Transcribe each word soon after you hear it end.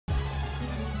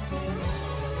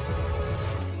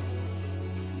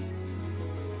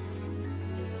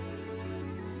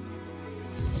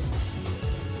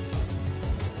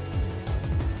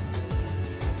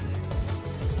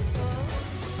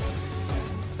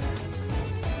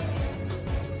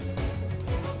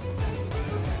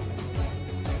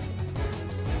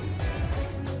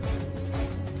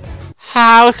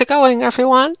How's it going,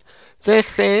 everyone?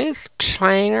 This is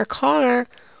Trainer Connor.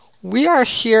 We are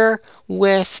here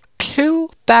with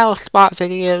 2 battle spot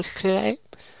videos today.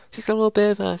 Just a little bit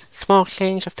of a small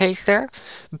change of pace there.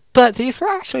 But these were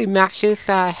actually matches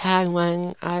that I had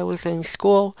when I was in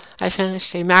school. I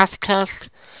finished a math test,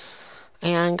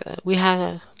 and we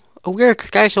had a weird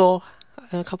schedule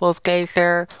a couple of days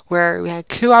there where we had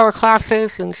 2-hour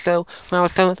classes, and so when I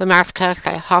was done with the math test,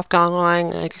 I hopped online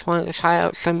and I just wanted to try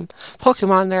out some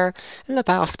Pokemon there in the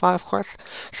battle spot, of course.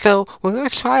 So we're going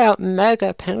to try out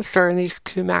Mega Pinsir in these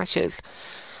 2 matches.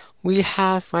 We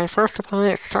have my first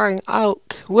opponent starting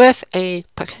out with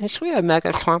potentially a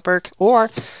Mega Swampert or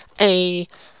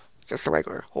just a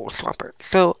regular old Swampert.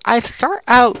 So I start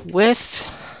out with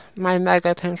my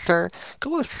Mega Pinsir,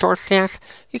 go with Swords Dance.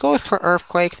 He goes for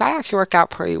Earthquake. That actually worked out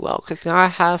pretty well because now I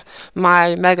have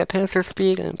my Mega Pinsir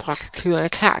speed and +2 in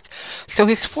attack. So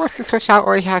he's forced to switch out,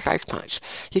 or he has Ice Punch.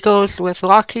 He goes with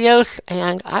Latios,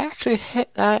 and I actually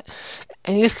hit that.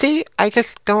 And you see, I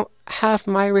just don't have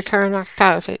my return maxed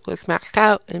out. If it was maxed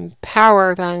out in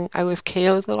power, then I would have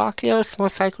KO'd the Latios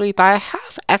most likely. But I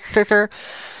have X-Scissor.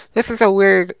 This is a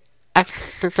weird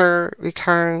X-Scissor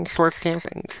return Sword Stance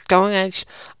and Stone Edge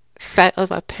set of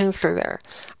a Pinsir there.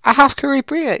 I have to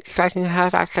rebreed it so I can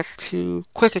have access to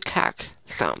quick attack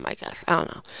some, I guess. I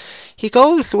don't know. He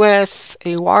goes with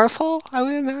a Waterfall, I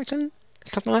would imagine.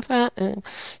 Something like that. And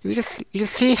you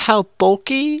see how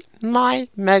bulky my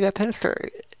Mega Pinsir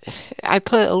is. I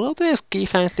put a little bit of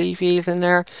defense EVs in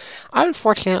there.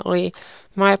 Unfortunately,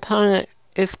 my opponent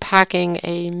is packing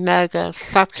a Mega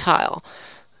Sceptile,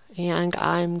 and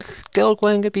I'm still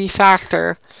going to be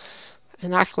faster,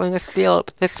 and that's going to seal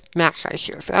up this match right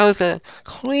here. So that was a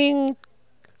clean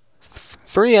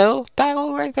 3-0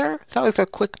 battle right there. That was a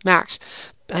quick match.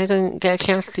 I didn't get a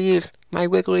chance to use my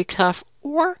Wigglytuff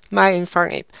or my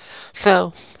Infernape.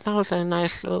 So that was a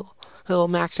nice little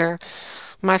match there.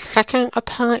 My second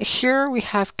opponent here, we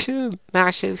have 2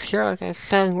 matches here. Like I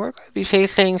said, we're going to be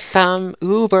facing some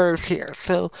Ubers here.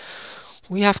 So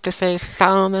we have to face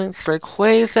Salamence,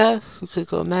 Rayquaza, who could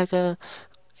go Mega,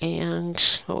 and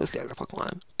what was the other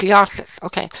Pokemon? Deoxys.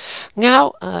 Okay.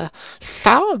 Now,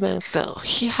 Salamence, though,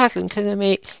 he has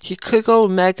Intimidate. He could go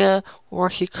Mega, or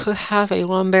he could have a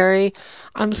Lumberry.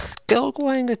 I'm still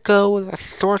going to go with a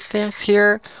Sword Stance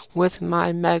here with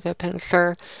my Mega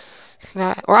Pinsir.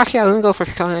 So or actually, I'm gonna go for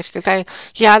Stone Edge because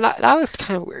that was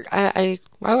kind of weird. Why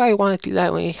would I want to do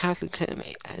that when he has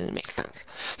Intimidate? That didn't make sense.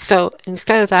 So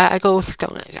instead of that, I go with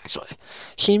Stone Edge. Actually,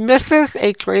 he misses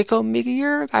a Draco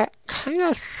Meteor. That kind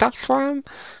of sucks for him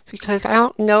because I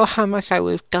don't know how much I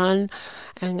would have done,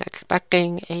 and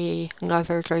expecting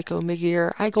another Draco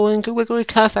Meteor. I go into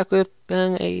Wigglytuff. That could have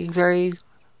been a very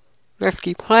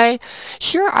risky play.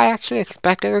 Here, I actually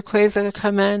expected Rayquaza to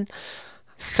come in.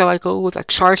 So I go with a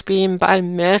Charge Beam, but I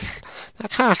miss. That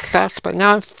kind of sucks, but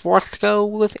now I'm forced to go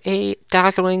with a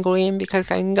Dazzling Gleam because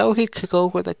I know he could go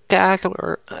with a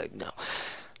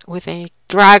with a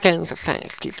Dragon's Ascent,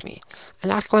 excuse me.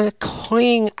 And that's going to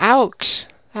clean out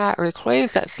that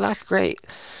Rayquaza, so that's great.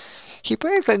 He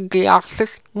brings a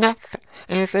Deoxys next,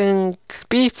 and it's in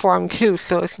speed form too,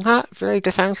 so it's not very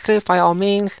defensive by all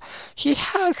means. He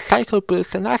has Psycho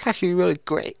Boost, and that's actually really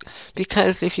great,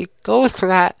 because if he goes for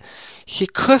that, he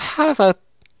could have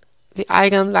the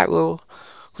item that will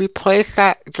replace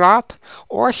that drop,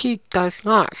 or he does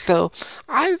not. So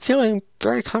I'm feeling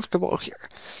very comfortable here.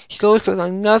 He goes with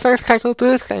another Psycho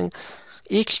Boost, and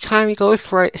each time he goes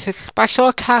for it, his special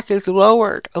attack is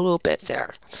lowered a little bit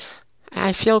there. And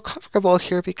I feel comfortable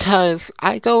here because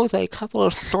I go with a couple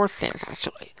of Sword Stance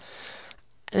actually.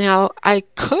 Now, I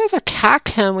could have attacked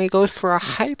him when he goes for a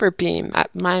Hyper Beam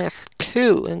at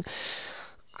 -2, and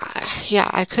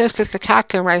I could have just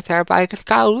attacked him right there, but I just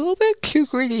got a little bit too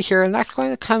greedy here, and that's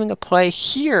going to come into play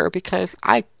here because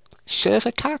I should have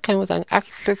attacked him with an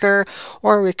X-Scissor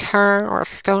or a Return or a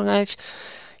Stone Edge.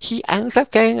 He ends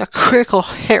up getting a critical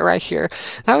hit right here.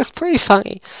 That was pretty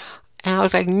funny. And I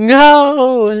was like,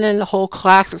 no! And then the whole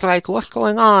class was like, what's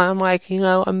going on? I'm like,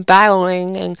 I'm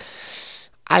battling, and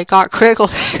I got critical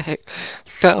hit.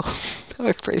 So, that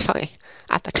was pretty funny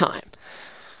at the time.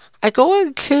 I go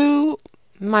into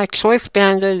my Choice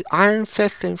Banded Iron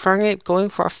Fist Infernape going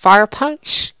for a Fire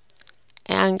Punch.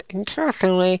 And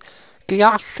interestingly,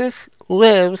 Deoxys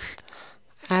lives.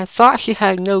 I thought he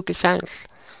had no defense.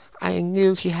 I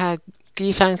knew he had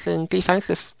defense in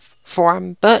defensive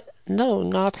form, but no,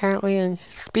 not apparently in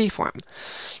speed form.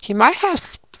 He might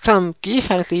have some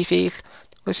defense EVs,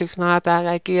 which is not a bad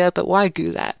idea, but why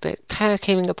do that? But it kind of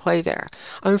came into play there.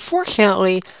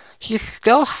 Unfortunately, he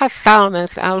still has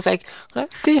Salamence. I was like,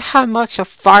 let's see how much a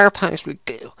Fire Punch would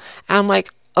do. And I'm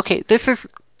like, Okay, this is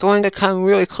going to come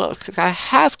really close because I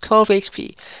have 12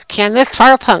 HP. Can this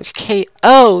Fire Punch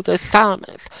KO the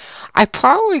Salamis? I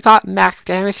probably got max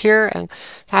damage here, and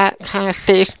that kind of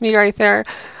saved me right there.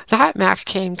 That match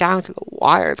came down to the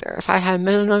wire there. If I had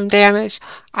minimum damage,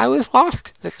 I would have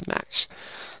lost this match.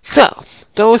 So,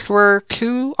 those were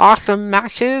two awesome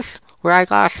matches where I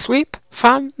got a sweep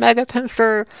from Mega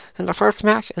Pinsir in the first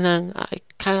match, and then I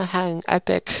kind of had an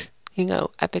epic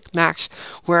match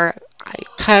where I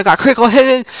kind of got critical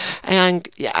hit, and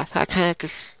yeah, that kind of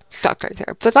just sucked right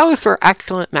there. But those were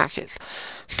excellent matches.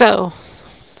 So,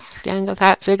 that's the end of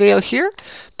that video here.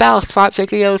 Battle spot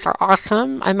videos are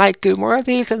awesome. I might do more of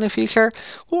these in the future.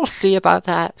 We'll see about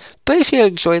that. But if you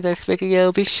enjoyed this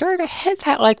video, be sure to hit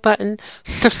that like button,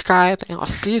 subscribe, and I'll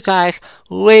see you guys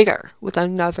later with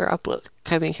another upload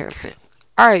coming here soon.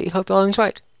 Alright, hope you all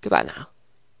enjoyed. Goodbye now.